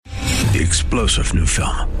The explosive new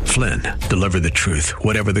film, Flynn, deliver the truth,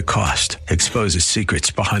 whatever the cost, exposes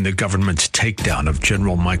secrets behind the government's takedown of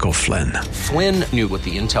General Michael Flynn. Flynn knew what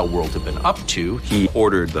the intel world had been up to. He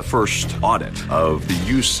ordered the first audit of the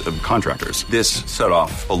use of contractors. This set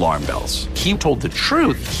off alarm bells. He told the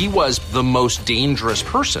truth. He was the most dangerous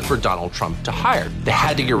person for Donald Trump to hire. They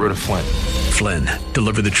had to get rid of Flynn. Flynn,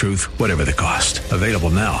 deliver the truth, whatever the cost. Available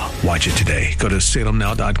now. Watch it today. Go to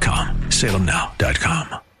salemnow.com.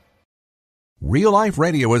 salemnow.com. Real Life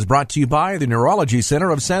Radio is brought to you by the Neurology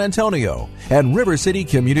Center of San Antonio and River City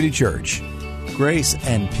Community Church. Grace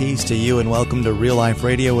and peace to you, and welcome to Real Life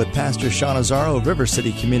Radio with Pastor Sean Azzaro of River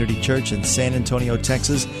City Community Church in San Antonio,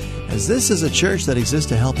 Texas, as this is a church that exists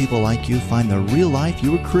to help people like you find the real life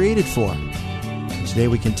you were created for. And today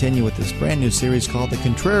we continue with this brand new series called The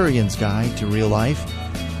Contrarian's Guide to Real Life.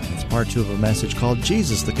 It's part 2 of a message called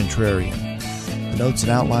Jesus the Contrarian. The notes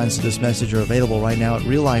and outlines to this message are available right now at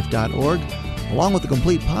reallife.org, along with the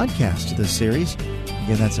complete podcast to this series.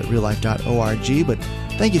 Again, that's at reallife.org. But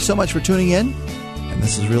thank you so much for tuning in, and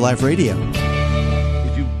this is Real Life Radio.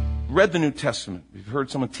 If you read the New Testament, if you've heard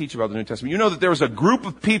someone teach about the New Testament, you know that there was a group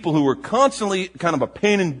of people who were constantly kind of a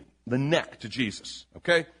pain in the neck to Jesus,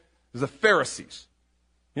 okay? There's the Pharisees.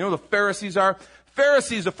 You know who the Pharisees are?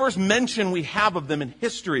 Pharisees, the first mention we have of them in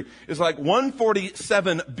history is like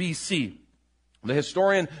 147 BC. The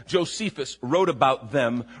historian Josephus wrote about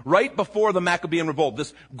them right before the Maccabean Revolt.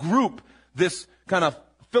 This group, this kind of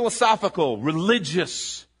philosophical,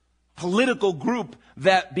 religious, political group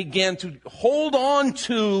that began to hold on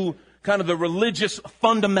to kind of the religious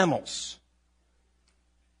fundamentals.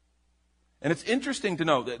 And it's interesting to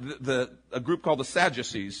know that a group called the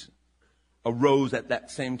Sadducees arose at that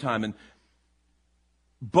same time. And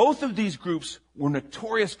both of these groups were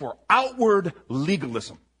notorious for outward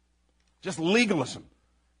legalism. Just legalism.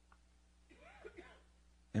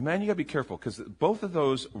 And man, you gotta be careful, because both of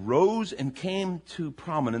those rose and came to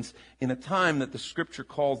prominence in a time that the scripture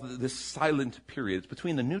calls this silent period. It's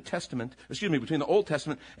between between the Old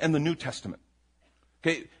Testament and the New Testament.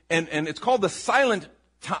 Okay, and it's called the silent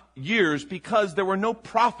years because there were no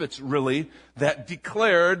prophets really that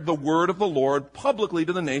declared the word of the Lord publicly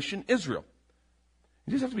to the nation Israel.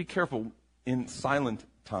 You just have to be careful in silent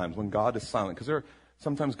times when God is silent, because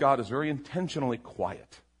sometimes God is very intentionally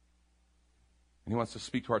quiet. And He wants to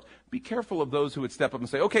speak to our hearts. Be careful of those who would step up and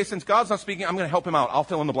say, okay, since God's not speaking, I'm going to help Him out. I'll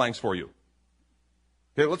fill in the blanks for you.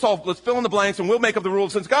 Okay, let's fill in the blanks and we'll make up the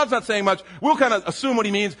rules. Since God's not saying much, we'll kind of assume what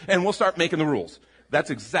He means and we'll start making the rules. That's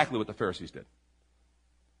exactly what the Pharisees did.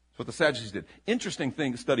 That's what the Sadducees did. Interesting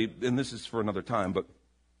thing to study, and this is for another time, but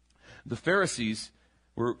the Pharisees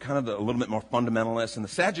were kind of a little bit more fundamentalist, and the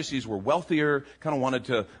Sadducees were wealthier, kind of wanted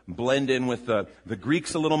to blend in with the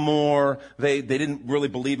Greeks a little more. They didn't really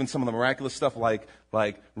believe in some of the miraculous stuff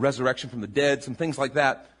like resurrection from the dead, some things like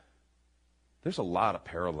that. There's a lot of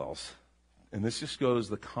parallels, and this just goes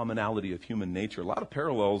the commonality of human nature. A lot of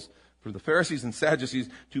parallels for the Pharisees and Sadducees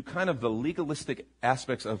to kind of the legalistic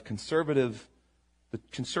aspects of the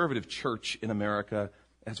conservative church in America,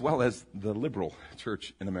 as well as the liberal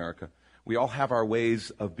church in America. We all have our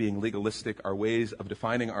ways of being legalistic, our ways of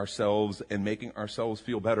defining ourselves and making ourselves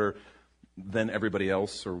feel better than everybody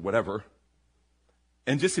else or whatever.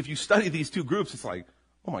 And just if you study these two groups, it's like,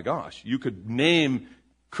 oh my gosh, you could name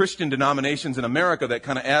Christian denominations in America that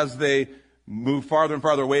kind of, as they move farther and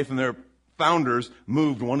farther away from their founders,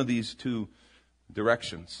 moved one of these two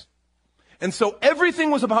directions. And so everything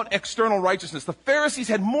was about external righteousness. The Pharisees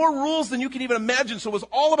had more rules than you can even imagine, so it was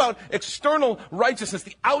all about external righteousness,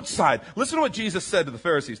 the outside. Listen to what Jesus said to the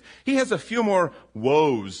Pharisees. He has a few more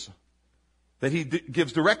woes that He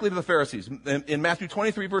gives directly to the Pharisees. In Matthew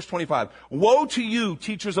 23, verse 25, woe to you,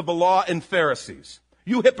 teachers of the law and Pharisees,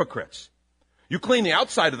 you hypocrites! You clean the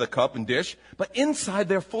outside of the cup and dish, but inside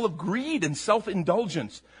they're full of greed and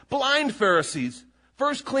self-indulgence. Blind Pharisees,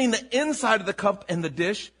 first clean the inside of the cup and the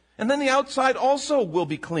dish, and then the outside also will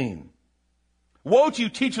be clean. Woe to you,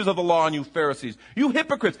 teachers of the law, and you Pharisees, you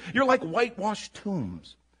hypocrites! You're like whitewashed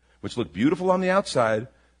tombs, which look beautiful on the outside,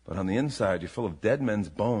 but on the inside you're full of dead men's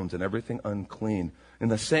bones and everything unclean. In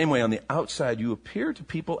the same way, on the outside you appear to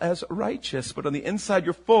people as righteous, but on the inside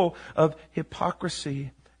you're full of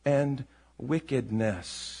hypocrisy and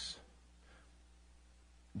wickedness.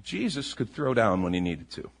 Jesus could throw down when He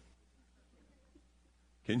needed to.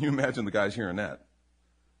 Can you imagine the guys hearing that?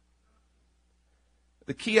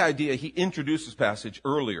 The key idea, He introduced this passage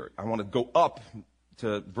earlier. I want to go up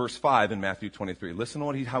to verse 5 in Matthew 23. Listen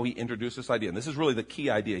to how He introduced this idea. And this is really the key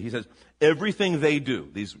idea. He says, everything they do,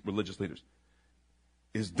 these religious leaders,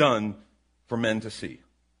 is done for men to see.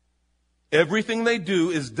 Everything they do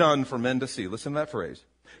is done for men to see. Listen to that phrase.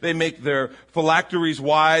 They make their phylacteries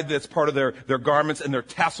wide. That's part of their garments, and their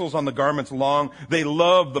tassels on the garments long. They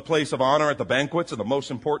love the place of honor at the banquets and the most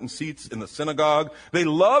important seats in the synagogue. They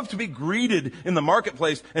love to be greeted in the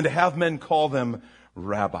marketplace and to have men call them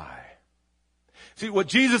rabbi. See, what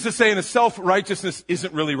Jesus is saying is self-righteousness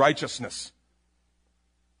isn't really righteousness.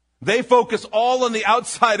 They focus all on the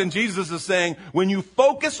outside, and Jesus is saying, when you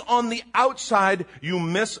focus on the outside, you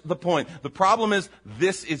miss the point. The problem is,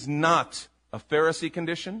 this is not a Pharisee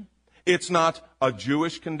condition. It's not a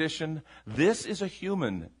Jewish condition. This is a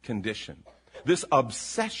human condition. This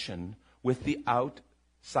obsession with the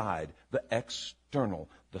outside, the external,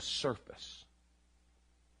 the surface.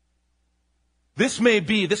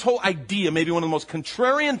 This whole idea may be one of the most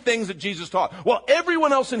contrarian things that Jesus taught. Well,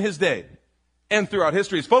 everyone else in his day and throughout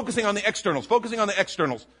history is focusing on the externals.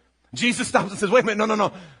 Jesus stops and says, wait a minute,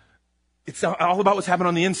 no. It's all about what's happening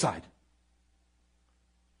on the inside.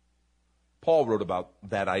 Paul wrote about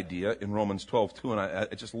that idea in Romans 12:2, and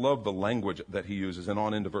I just love the language that he uses, and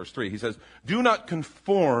on into verse 3. He says, do not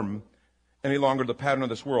conform any longer to the pattern of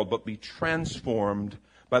this world, but be transformed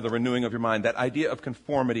by the renewing of your mind. That idea of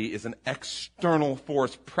conformity is an external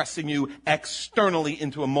force pressing you externally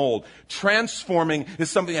into a mold. Transforming is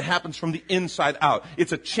something that happens from the inside out.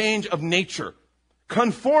 It's a change of nature.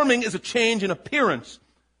 Conforming is a change in appearance.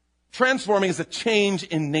 Transforming is a change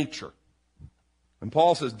in nature. And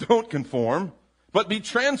Paul says, don't conform, but be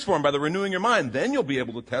transformed by the renewing of your mind. Then you'll be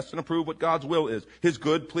able to test and approve what God's will is, his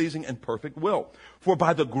good, pleasing, and perfect will. For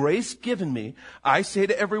by the grace given me, I say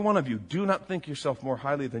to every one of you, do not think yourself more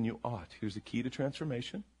highly than you ought. Here's the key to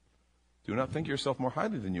transformation. Do not think yourself more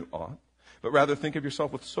highly than you ought, but rather think of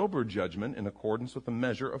yourself with sober judgment in accordance with the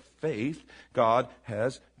measure of faith God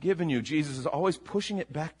has given you. Jesus is always pushing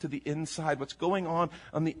it back to the inside. What's going on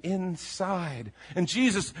the inside? And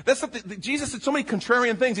Jesus said so many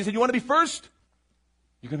contrarian things. He said, you want to be first?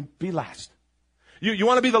 You're going to be last. You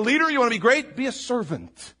want to be the leader? You want to be great? Be a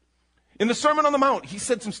servant. In the Sermon on the Mount, he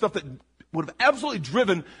said some stuff that would have absolutely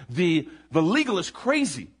driven the legalists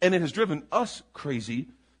crazy. And it has driven us crazy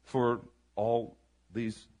for all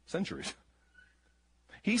these centuries.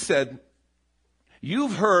 He said,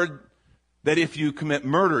 you've heard that if you commit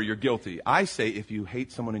murder, you're guilty. I say if you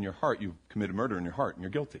hate someone in your heart, you've committed murder in your heart and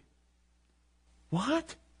you're guilty.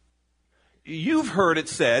 What? You've heard it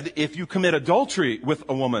said, if you commit adultery with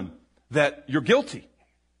a woman, that you're guilty.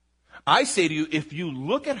 I say to you, if you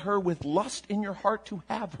look at her with lust in your heart to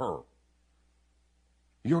have her,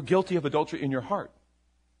 you're guilty of adultery in your heart.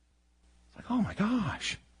 It's like, oh my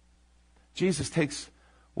gosh. Jesus takes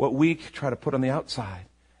what we try to put on the outside,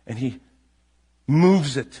 and he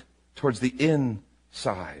moves it towards the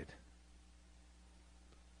inside.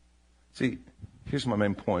 See, here's my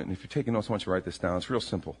main point, and if you're taking notes, I want you to write this down. It's real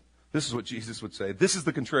simple. This is what Jesus would say. This is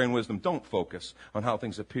the contrarian wisdom. Don't focus on how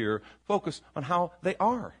things appear. Focus on how they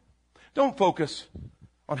are. Don't focus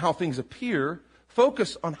on how things appear.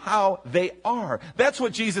 Focus on how they are. That's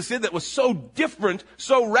what Jesus did that was so different,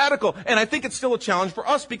 so radical. And I think it's still a challenge for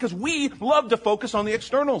us because we love to focus on the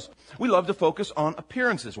externals. We love to focus on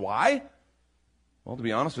appearances. Why? Well, to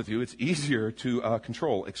be honest with you, it's easier to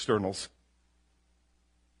control externals.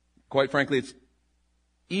 Quite frankly, it's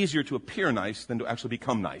easier to appear nice than to actually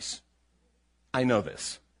become nice. I know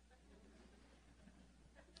this.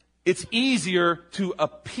 It's easier to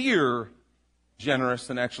appear generous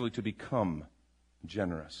than actually to become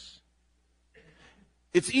generous.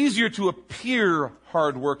 It's easier to appear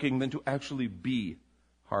hardworking than to actually be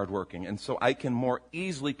hardworking. And so I can more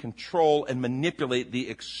easily control and manipulate the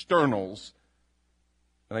externals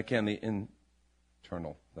than I can the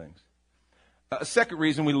internal things. A second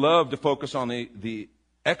reason we love to focus on the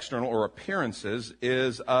external or appearances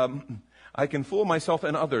is I can fool myself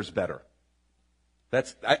and others better.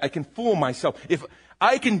 I can fool myself. If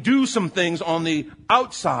I can do some things on the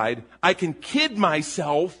outside, I can kid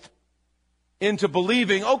myself into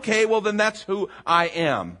believing, okay, well then that's who I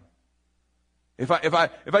am. If I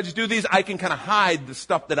just do these, I can kind of hide the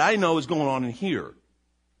stuff that I know is going on in here.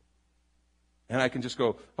 And I can just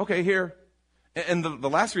go, okay, here. And the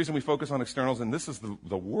last reason we focus on externals, and this is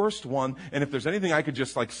the worst one, and if there's anything I could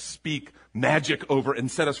just like speak magic over and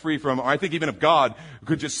set us free from, or I think even if God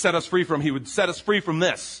could just set us free from, he would set us free from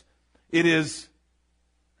this. It is,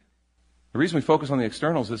 the reason we focus on the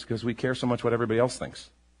externals is because we care so much what everybody else thinks.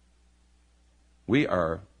 We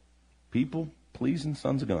are people-pleasing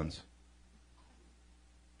sons of guns.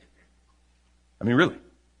 I mean, really.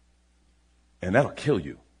 And that'll kill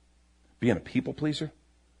you. Being a people-pleaser.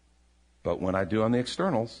 But when I do on the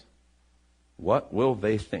externals, what will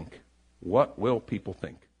they think? What will people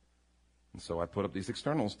think? And so I put up these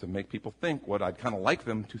externals to make people think what I'd kind of like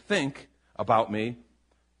them to think about me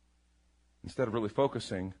instead of really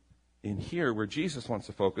focusing in here where Jesus wants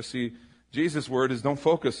to focus. See, Jesus' word is don't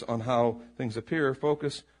focus on how things appear,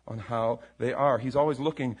 focus on how they are. He's always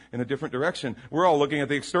looking in a different direction. We're all looking at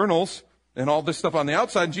the externals and all this stuff on the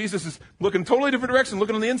outside, and Jesus is looking totally different direction,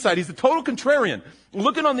 looking on the inside. He's the total contrarian,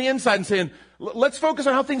 looking on the inside and saying, let's focus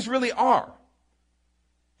on how things really are.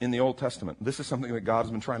 In the Old Testament, this is something that God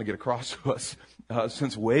has been trying to get across to us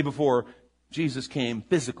since way before Jesus came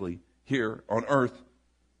physically here on earth.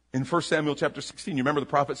 In 1 Samuel chapter 16, you remember the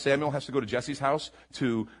prophet Samuel has to go to Jesse's house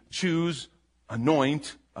to choose,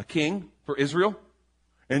 anoint a king for Israel?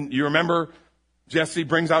 And you remember Jesse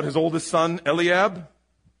brings out his oldest son, Eliab?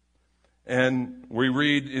 And we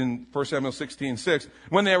read in 1 Samuel 16:6,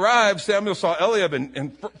 when they arrived, Samuel saw Eliab,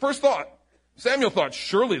 and first thought, Samuel thought,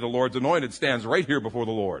 surely the Lord's anointed stands right here before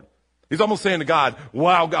the Lord. He's almost saying to God,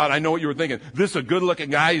 wow, God, I know what you were thinking. This is a good-looking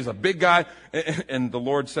guy. He's a big guy. And the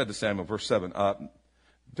Lord said to Samuel, verse 7,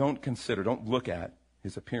 don't look at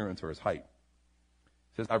his appearance or his height.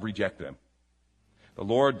 He says, I've rejected him. The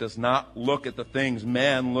Lord does not look at the things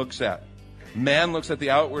man looks at. Man looks at the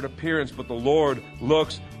outward appearance, but the Lord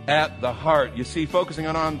looks at the heart. You see, focusing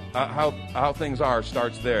on how things are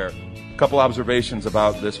starts there. A couple observations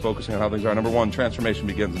about this, focusing on how things are. Number one, transformation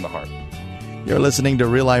begins in the heart. You're listening to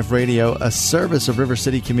Real Life Radio, a service of River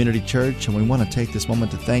City Community Church, and we want to take this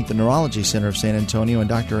moment to thank the Neurology Center of San Antonio and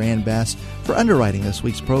Dr. Ann Bass for underwriting this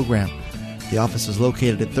week's program. The office is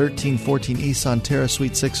located at 1314 East Sonterra,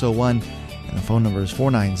 Suite 601, and the phone number is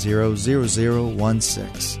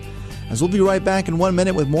 490-0016. As we'll be right back in 1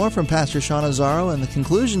 minute with more from Pastor Sean Azzaro and the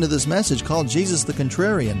conclusion to this message called Jesus the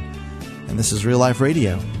Contrarian. And this is Real Life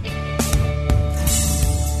Radio.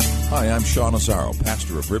 Hi, I'm Sean Azzaro,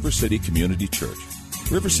 pastor of River City Community Church.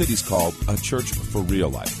 River City's called a church for real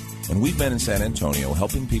life, and we've been in San Antonio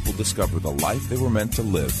helping people discover the life they were meant to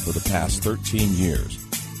live for the past 13 years.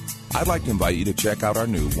 I'd like to invite you to check out our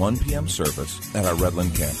new 1 p.m. service at our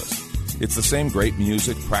Redland campus. It's the same great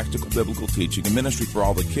music, practical biblical teaching, and ministry for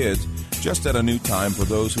all the kids, just at a new time for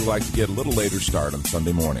those who like to get a little later start on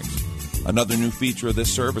Sunday mornings. Another new feature of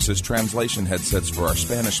this service is translation headsets for our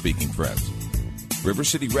Spanish-speaking friends. River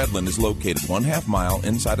City Redland is located 1/2 mile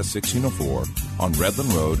inside of 1604 on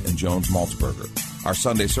Redland Road in Jones-Maltsberger. Our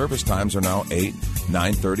Sunday service times are now 8,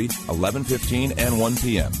 9:30, 11:15, and 1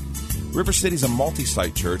 p.m. River City is a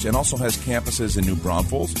multi-site church and also has campuses in New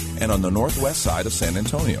Braunfels and on the northwest side of San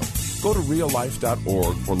Antonio. Go to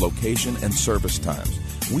reallife.org for location and service times.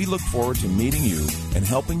 We look forward to meeting you and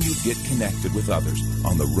helping you get connected with others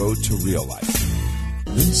on the road to real life.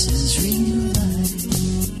 This is Real Life.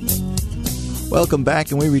 Welcome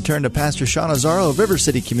back, and we return to Pastor Sean Azzaro of River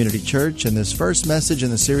City Community Church and this first message in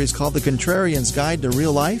the series called The Contrarian's Guide to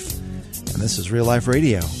Real Life. And this is Real Life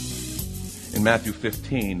Radio. In Matthew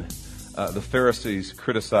 15, the Pharisees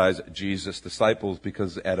criticized Jesus' disciples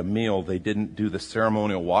because at a meal they didn't do the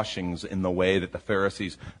ceremonial washings in the way that the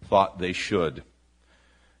Pharisees thought they should.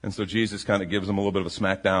 And so Jesus kind of gives them a little bit of a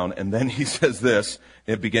smackdown, and then he says this,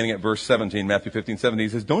 beginning at verse 17, Matthew 15:17, he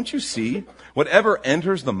says, don't you see? Whatever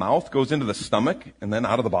enters the mouth goes into the stomach and then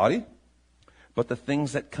out of the body. But the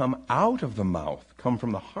things that come out of the mouth come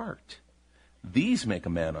from the heart. These make a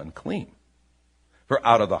man unclean. For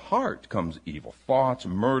out of the heart comes evil thoughts,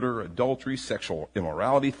 murder, adultery, sexual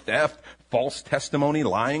immorality, theft, false testimony,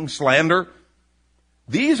 lying, slander.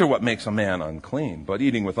 These are what makes a man unclean, but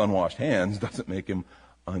eating with unwashed hands doesn't make him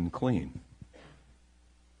unclean.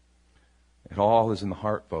 It all is in the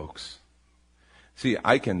heart, folks. See,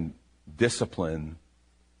 I can discipline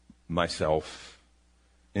myself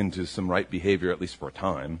into some right behavior, at least for a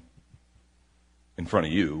time, in front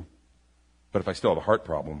of you. But if I still have a heart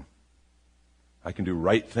problem, I can do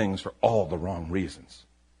right things for all the wrong reasons.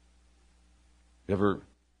 You ever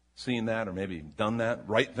seen that or maybe done that?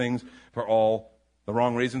 Right things for all the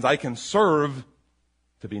wrong reasons. I can serve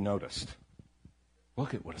to be noticed.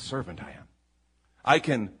 Look at what a servant I am. I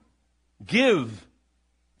can give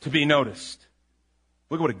to be noticed.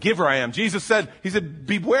 Look at what a giver I am. Jesus said, he said,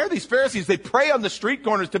 beware these Pharisees. They pray on the street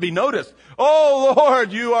corners to be noticed. Oh,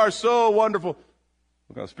 Lord, you are so wonderful.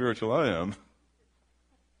 Look how spiritual I am.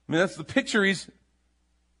 I mean, that's the picture.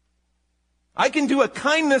 I can do a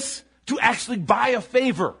kindness to actually buy a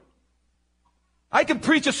favor. I can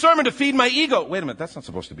preach a sermon to feed my ego. Wait a minute, that's not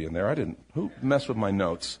supposed to be in there. Who messed with my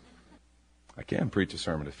notes? I can preach a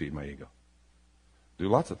sermon to feed my ego. Do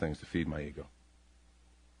lots of things to feed my ego.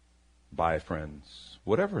 Buy friends,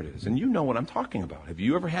 whatever it is. And you know what I'm talking about. Have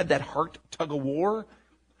you ever had that heart tug of war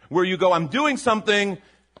where you go, I'm doing something,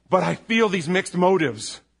 but I feel these mixed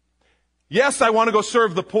motives. Yes, I want to go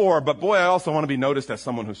serve the poor, but boy, I also want to be noticed as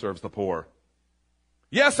someone who serves the poor.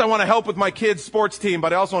 Yes, I want to help with my kids' sports team,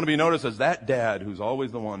 but I also want to be noticed as that dad who's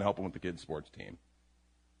always the one helping with the kids' sports team.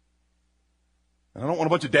 And I don't want a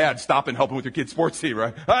bunch of dads stopping helping with your kids' sports team,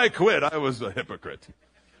 right? I quit. I was a hypocrite.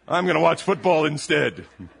 I'm going to watch football instead.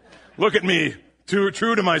 Look at me. Too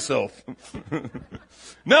true to myself.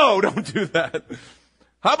 No, don't do that.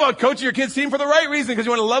 How about coaching your kids' team for the right reason? Because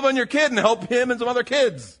you want to love on your kid and help him and some other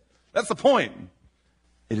kids. That's the point.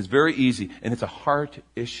 It is very easy, and it's a heart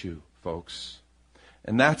issue, folks.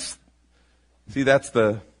 And that's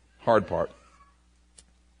the hard part.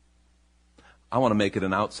 I want to make it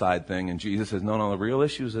an outside thing, and Jesus says, no, the real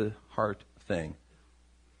issue is a heart thing.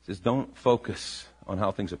 He says, don't focus on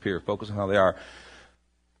how things appear. Focus on how they are.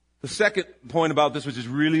 The second point about this, which is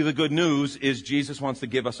really the good news, is Jesus wants to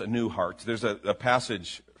give us a new heart. There's a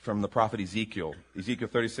passage from the prophet Ezekiel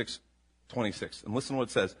 36:26. And listen to what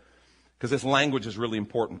it says, because this language is really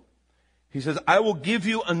important. He says, I will give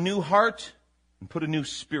you a new heart and put a new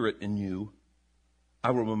spirit in you.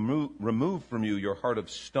 I will remove from you your heart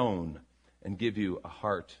of stone and give you a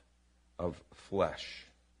heart of flesh.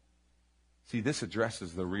 See, this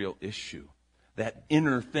addresses the real issue. That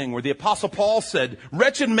inner thing where the Apostle Paul said,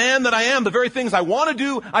 wretched man that I am, the very things I want to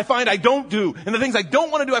do, I find I don't do. And the things I don't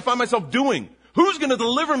want to do, I find myself doing. Who's going to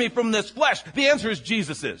deliver me from this flesh? The answer is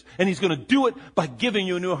Jesus is. And he's going to do it by giving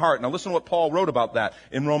you a new heart. Now listen to what Paul wrote about that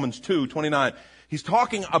in Romans 2:29. He's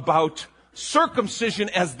talking about circumcision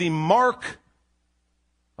as the mark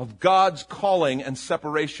of God's calling and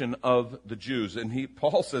separation of the Jews. And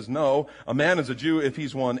Paul says, no, a man is a Jew if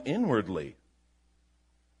he's one inwardly.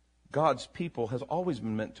 God's people has always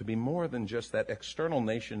been meant to be more than just that external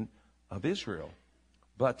nation of Israel,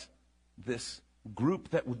 but this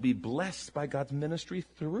group that would be blessed by God's ministry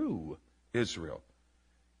through Israel.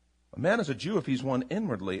 A man is a Jew if he's one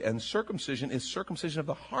inwardly, and circumcision is circumcision of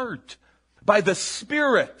the heart by the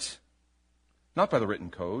Spirit, not by the written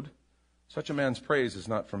code. Such a man's praise is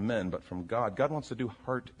not from men, but from God. God wants to do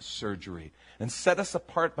heart surgery and set us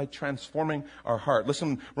apart by transforming our heart.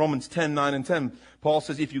 Listen, Romans 10:9 and 10. Paul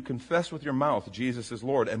says, if you confess with your mouth Jesus is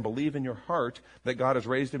Lord and believe in your heart that God has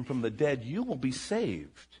raised him from the dead, you will be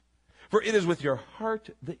saved. For it is with your heart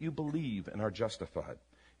that you believe and are justified.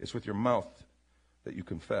 It's with your mouth that you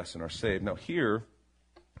confess and are saved. Now here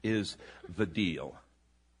is the deal.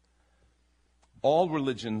 All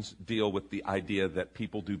religions deal with the idea that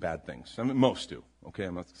people do bad things. I mean, most do. Okay,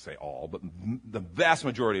 I'm not going to say all, but the vast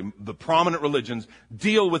majority, the prominent religions,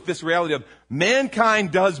 deal with this reality of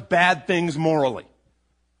mankind does bad things morally.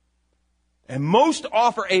 And most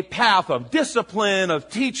offer a path of discipline, of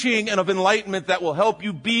teaching, and of enlightenment that will help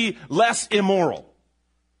you be less immoral.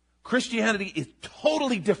 Christianity is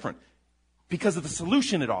totally different because of the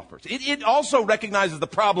solution it offers. It also recognizes the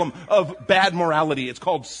problem of bad morality. It's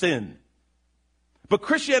called sin. But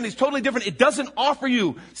Christianity is totally different. It doesn't offer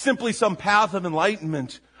you simply some path of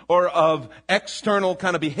enlightenment or of external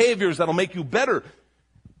kind of behaviors that'll make you better.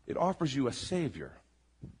 It offers you a Savior.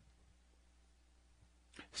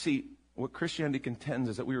 See, what Christianity contends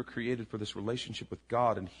is that we were created for this relationship with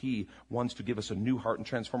God, and He wants to give us a new heart and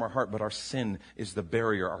transform our heart, but our sin is the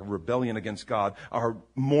barrier. Our rebellion against God, our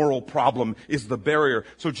moral problem is the barrier.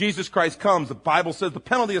 So Jesus Christ comes. The Bible says the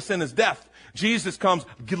penalty of sin is death. Jesus comes,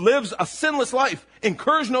 lives a sinless life,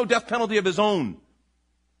 incurs no death penalty of His own.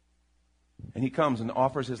 And He comes and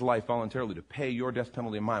offers His life voluntarily to pay your death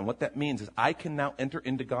penalty and mine. What that means is I can now enter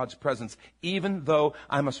into God's presence even though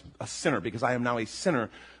I'm a sinner, because I am now a sinner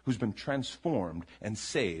who's been transformed and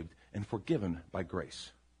saved and forgiven by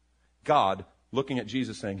grace. God, looking at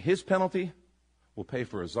Jesus, saying, His penalty will pay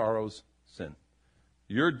for Azaro's sin.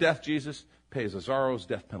 Your death, Jesus, pays Azaro's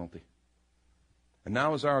death penalty. And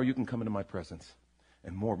now, Azaro, you can come into my presence.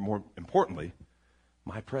 And more importantly,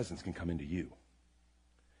 my presence can come into you.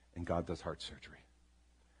 And God does heart surgery.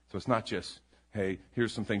 So it's not just, hey,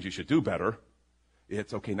 here's some things you should do better.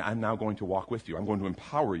 It's, okay, I'm now going to walk with you. I'm going to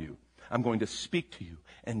empower you. I'm going to speak to you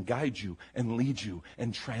and guide you and lead you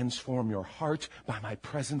and transform your heart by my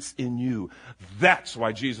presence in you. That's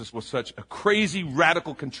why Jesus was such a crazy,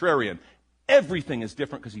 radical contrarian. Everything is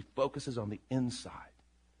different because He focuses on the inside.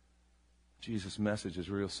 Jesus' message is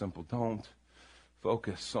real simple. Don't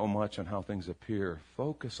focus so much on how things appear.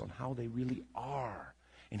 Focus on how they really are.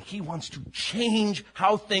 And He wants to change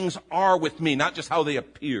how things are with me, not just how they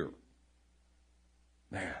appear.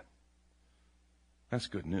 Man, that's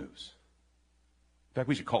good news. In fact,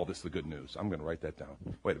 we should call this the good news. I'm going to write that down.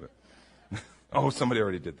 Wait a minute. Oh, somebody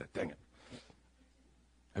already did that. Dang it.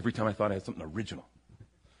 Every time I thought I had something original.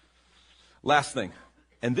 Last thing.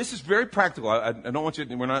 And this is very practical. I don't want you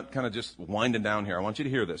to, we're not kind of just winding down here. I want you to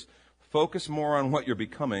hear this. Focus more on what you're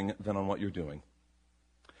becoming than on what you're doing.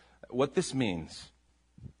 What this means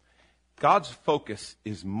God's focus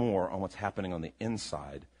is more on what's happening on the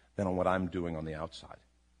inside than on what I'm doing on the outside.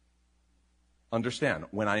 Understand,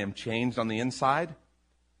 when I am changed on the inside,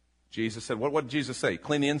 Jesus said, what did Jesus say?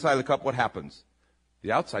 Clean the inside of the cup, what happens?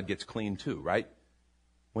 The outside gets clean too, right?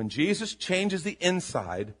 When Jesus changes the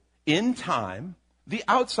inside, in time, the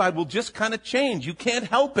outside will just kind of change. You can't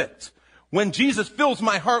help it. When Jesus fills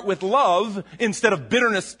my heart with love instead of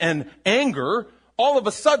bitterness and anger, all of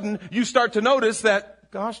a sudden you start to notice that,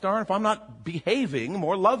 gosh darn, if I'm not behaving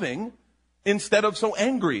more loving instead of so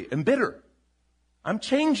angry and bitter, I'm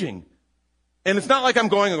changing. And it's not like I'm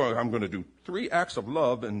going to do 3 acts of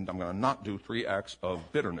love and I'm going to not do 3 acts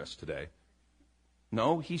of bitterness today.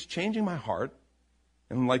 No, he's changing my heart.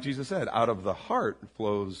 And like Jesus said, out of the heart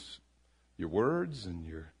flows your words and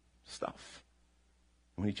your stuff.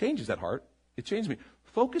 When he changes that heart, it changes me.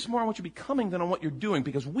 Focus more on what you're becoming than on what you're doing,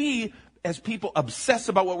 because we, as people, obsess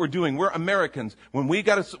about what we're doing. We're Americans. When we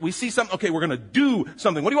see something, okay, we're going to do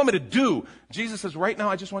something. What do you want me to do? Jesus says, right now,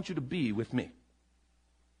 I just want you to be with me.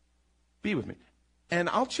 Be with me. And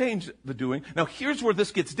I'll change the doing. Now, here's where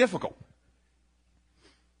this gets difficult.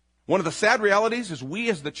 One of the sad realities is we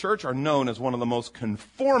as the church are known as one of the most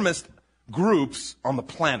conformist groups on the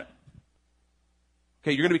planet.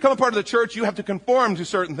 Okay, you're going to become a part of the church, you have to conform to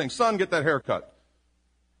certain things. Son, get that haircut.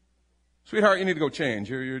 Sweetheart, you need to go change.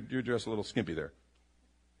 You're dressed a little skimpy there.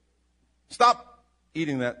 Stop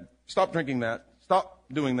eating that. Stop drinking that. Stop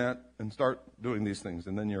doing that and start doing these things,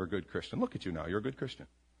 and then you're a good Christian. Look at you now. You're a good Christian.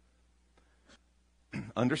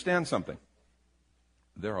 Understand something.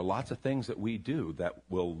 There are lots of things that we do that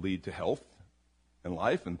will lead to health and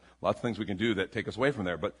life, and lots of things we can do that take us away from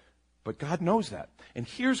there. But God knows that. And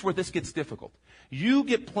here's where this gets difficult. You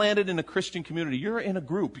get planted in a Christian community. You're in a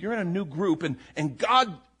group. You're in a new group. And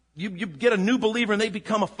God, you get a new believer and they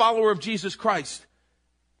become a follower of Jesus Christ.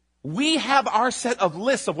 We have our set of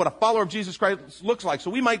lists of what a follower of Jesus Christ looks like.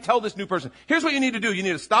 So we might tell this new person, here's what you need to do. You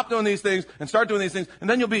need to stop doing these things and start doing these things. And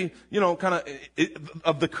then you'll be, kind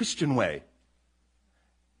of the Christian way.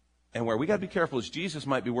 And where we got to be careful is Jesus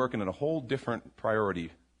might be working in a whole different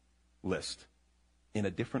priority list in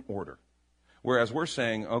a different order. Whereas we're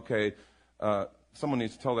saying, okay, someone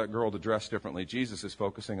needs to tell that girl to dress differently. Jesus is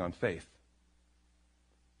focusing on faith.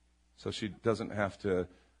 So she doesn't have to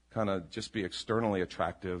kind of just be externally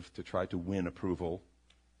attractive to try to win approval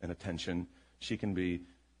and attention. She can be,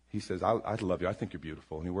 he says, I love you. I think you're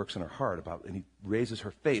beautiful. And he works in her heart and he raises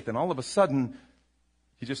her faith. And all of a sudden,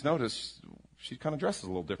 you just notice she kind of dresses a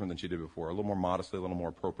little different than she did before, a little more modestly, a little more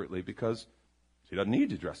appropriately, because she doesn't need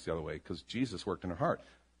to dress the other way because Jesus worked in her heart.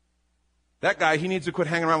 That guy, he needs to quit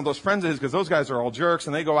hanging around with those friends of his because those guys are all jerks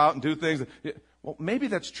and they go out and do things. Well, maybe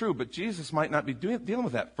that's true, but Jesus might not be dealing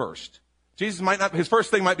with that first. His first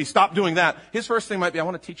thing might be stop doing that. His first thing might be, I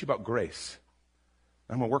want to teach you about grace.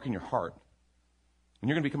 I'm going to work in your heart. And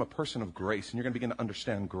you're going to become a person of grace, and you're going to begin to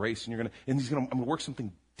understand grace, and I'm going to work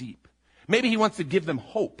something deep. Maybe he wants to give them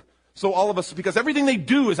hope. So all of us, because everything they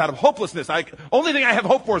do is out of hopelessness. Only thing I have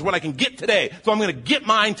hope for is what I can get today. So I'm going to get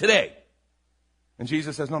mine today. And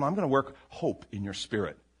Jesus says, no, I'm going to work hope in your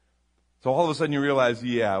spirit. So all of a sudden you realize,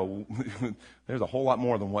 there's a whole lot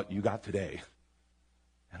more than what you got today.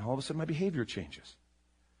 And all of a sudden my behavior changes.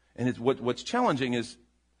 And what's challenging is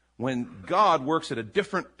when God works at a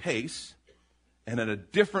different pace and at a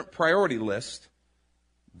different priority list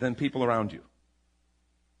than people around you.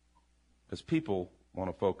 Because people want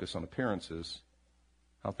to focus on appearances,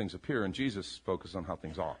 how things appear, and Jesus focuses on how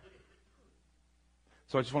things are.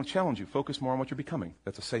 So I just want to challenge you. Focus more on what you're becoming.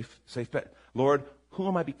 That's a safe bet. Lord, who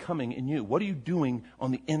am I becoming in you? What are you doing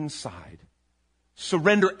on the inside?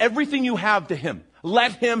 Surrender everything you have to him.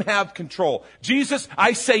 Let him have control. Jesus,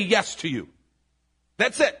 I say yes to you.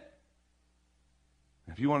 That's it.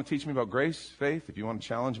 If you want to teach me about grace, faith, if you want to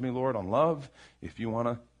challenge me, Lord, on love, if you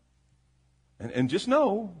want to, and just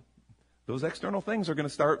know, those external things he's going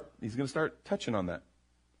to start touching on that.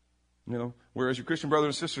 Whereas your Christian brothers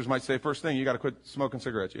and sisters might say, first thing, you got to quit smoking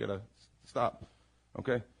cigarettes. You got to stop.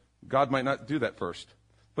 Okay? God might not do that first.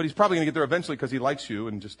 But he's probably going to get there eventually because he likes you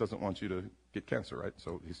and just doesn't want you to get cancer, right?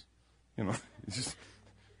 So he's just,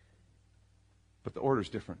 but the order's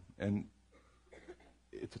different. And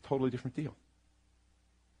it's a totally different deal.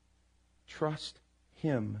 Trust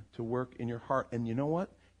him to work in your heart. And you know what?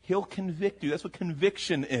 He'll convict you. That's what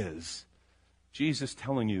conviction is. Jesus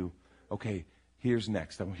telling you, okay, here's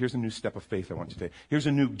next. Here's a new step of faith I want you to take. Here's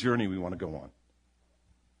a new journey we want to go on.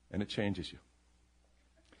 And it changes you.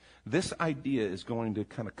 This idea is going to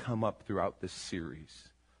kind of come up throughout this series.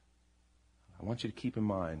 I want you to keep in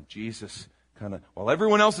mind, Jesus kind of, while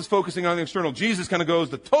everyone else is focusing on the external, Jesus kind of goes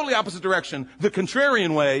the totally opposite direction, the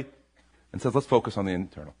contrarian way, and says, let's focus on the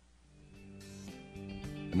internal.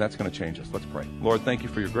 And that's going to change us. Let's pray. Lord, thank you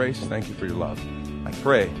for your grace. Thank you for your love. I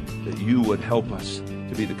pray that you would help us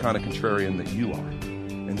to be the kind of contrarian that you are,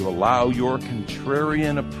 and to allow your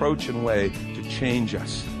contrarian approach and way to change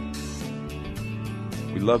us.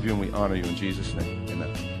 We love you and we honor you in Jesus' name.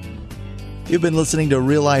 Amen. You've been listening to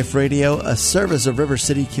Real Life Radio, a service of River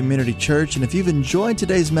City Community Church. And if you've enjoyed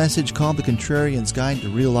today's message called The Contrarian's Guide to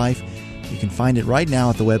Real Life, you can find it right now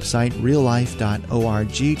at the website reallife.org.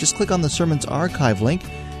 Just click on the Sermon's Archive link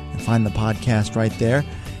and find the podcast right there.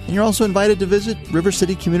 And you're also invited to visit River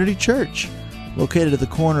City Community Church, located at the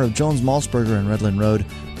corner of Jones Malsberger and Redland Road,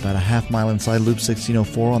 about a half mile inside Loop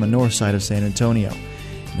 1604 on the north side of San Antonio.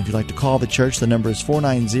 And if you'd like to call the church, the number is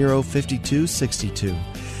 490-5262.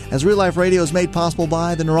 As Real Life Radio is made possible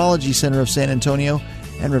by the Neurology Center of San Antonio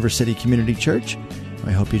and River City Community Church,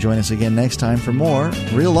 I hope you join us again next time for more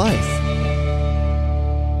Real Life.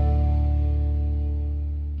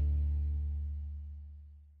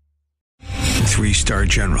 Three-star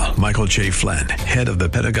General Michael J. Flynn, head of the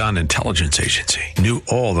Pentagon Intelligence Agency, knew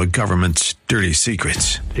all the government's dirty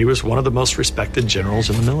secrets. He was one of the most respected generals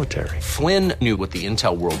in the military. Flynn knew what the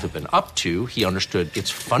intel world had been up to. He understood its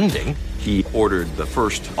funding. He ordered the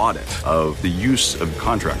first audit of the use of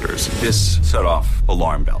contractors. This set off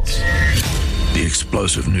alarm bells. The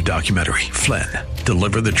explosive new documentary, Flynn,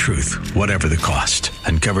 Deliver the Truth, Whatever the Cost,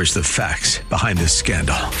 uncovers the facts behind this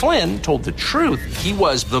scandal. Flynn told the truth. He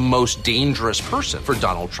was the most dangerous person for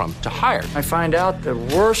Donald Trump to hire. I find out the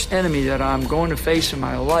worst enemy that I'm going to face in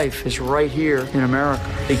my life is right here in America.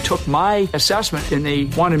 They took my assessment and they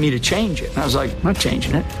wanted me to change it. And I was like, I'm not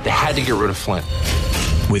changing it. They had to get rid of Flynn.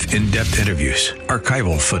 With in-depth interviews,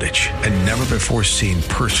 archival footage, and never-before-seen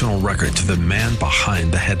personal records of the man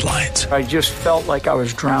behind the headlines. I just felt like I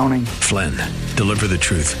was drowning. Flynn, Deliver the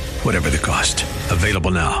Truth, Whatever the Cost.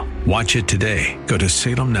 Available now. Watch it today. Go to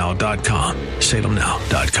salemnow.com.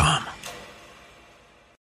 salemnow.com.